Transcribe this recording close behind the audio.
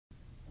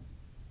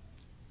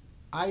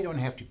I don't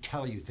have to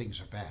tell you things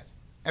are bad.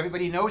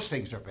 Everybody knows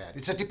things are bad.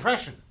 It's a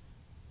depression.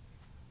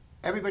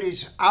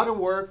 Everybody's out of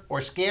work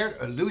or scared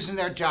of losing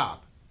their job.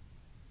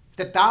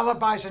 The dollar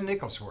buys a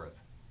nickel's worth.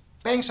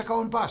 Banks are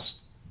going bust.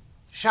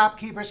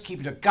 Shopkeepers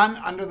keeping a gun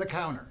under the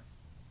counter.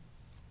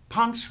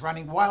 Punks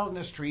running wild in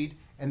the street,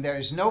 and there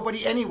is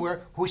nobody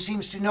anywhere who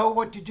seems to know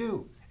what to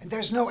do. And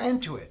there's no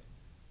end to it.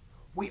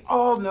 We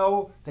all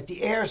know that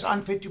the air is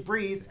unfit to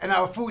breathe and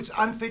our food's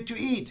unfit to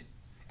eat.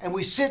 And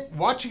we sit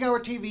watching our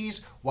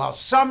TVs while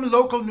some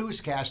local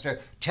newscaster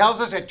tells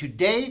us that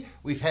today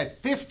we've had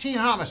 15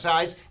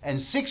 homicides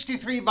and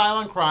 63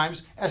 violent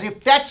crimes, as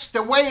if that's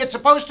the way it's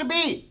supposed to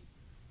be.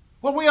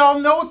 Well, we all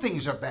know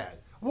things are bad.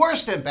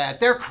 Worse than bad.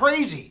 They're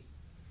crazy.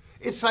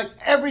 It's like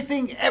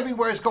everything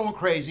everywhere is going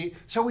crazy,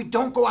 so we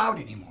don't go out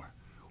anymore.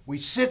 We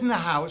sit in the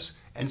house,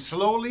 and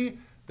slowly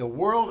the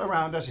world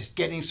around us is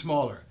getting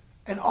smaller.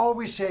 And all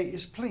we say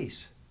is,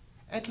 please,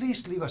 at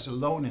least leave us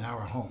alone in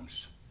our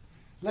homes.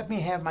 Let me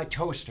have my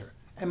toaster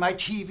and my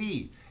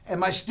TV and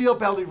my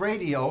steel-belted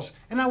radios,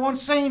 and I won't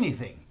say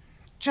anything.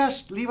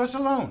 Just leave us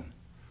alone.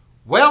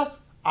 Well,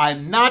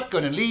 I'm not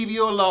going to leave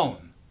you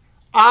alone.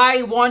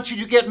 I want you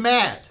to get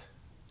mad.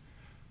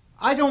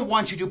 I don't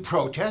want you to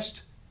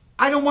protest.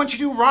 I don't want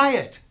you to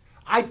riot.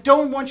 I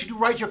don't want you to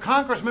write your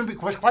congressman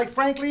because, quite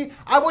frankly,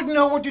 I wouldn't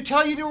know what to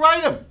tell you to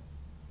write him.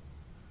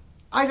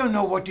 I don't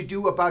know what to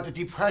do about the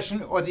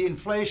depression or the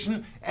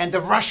inflation and the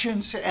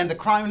Russians and the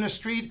crime in the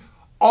street.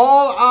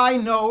 All I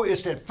know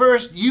is that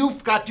first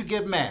you've got to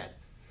get mad.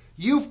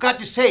 You've got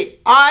to say,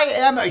 I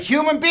am a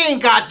human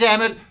being,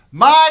 goddammit.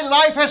 My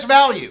life has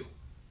value.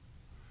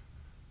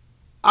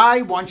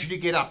 I want you to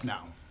get up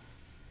now.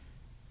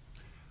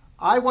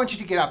 I want you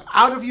to get up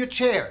out of your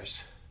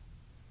chairs.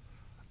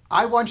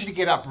 I want you to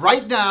get up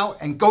right now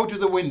and go to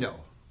the window.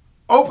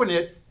 Open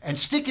it and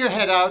stick your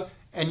head out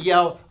and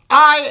yell,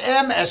 I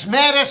am as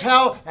mad as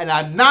hell and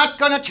I'm not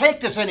going to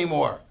take this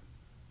anymore.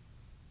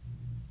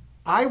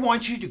 I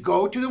want you to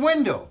go to the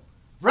window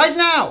right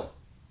now.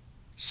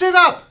 Sit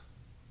up.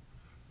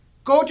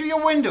 Go to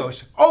your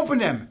windows, open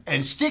them,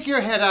 and stick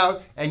your head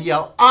out and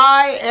yell,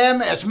 I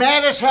am as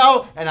mad as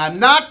hell and I'm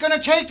not going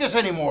to take this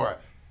anymore.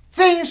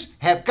 Things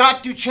have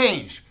got to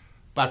change.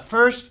 But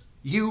first,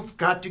 you've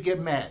got to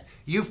get mad.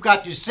 You've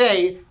got to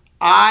say,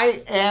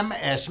 I am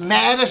as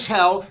mad as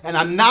hell and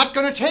I'm not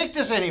going to take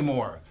this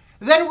anymore.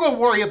 Then we'll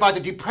worry about the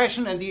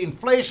depression and the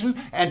inflation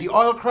and the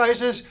oil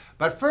crisis.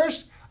 But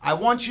first, I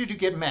want you to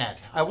get mad.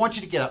 I want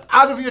you to get up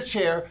out of your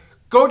chair,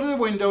 go to the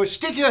window,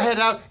 stick your head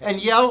out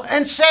and yell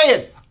and say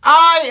it.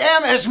 I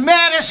am as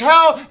mad as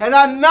hell and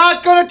I'm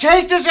not going to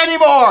take this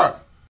anymore.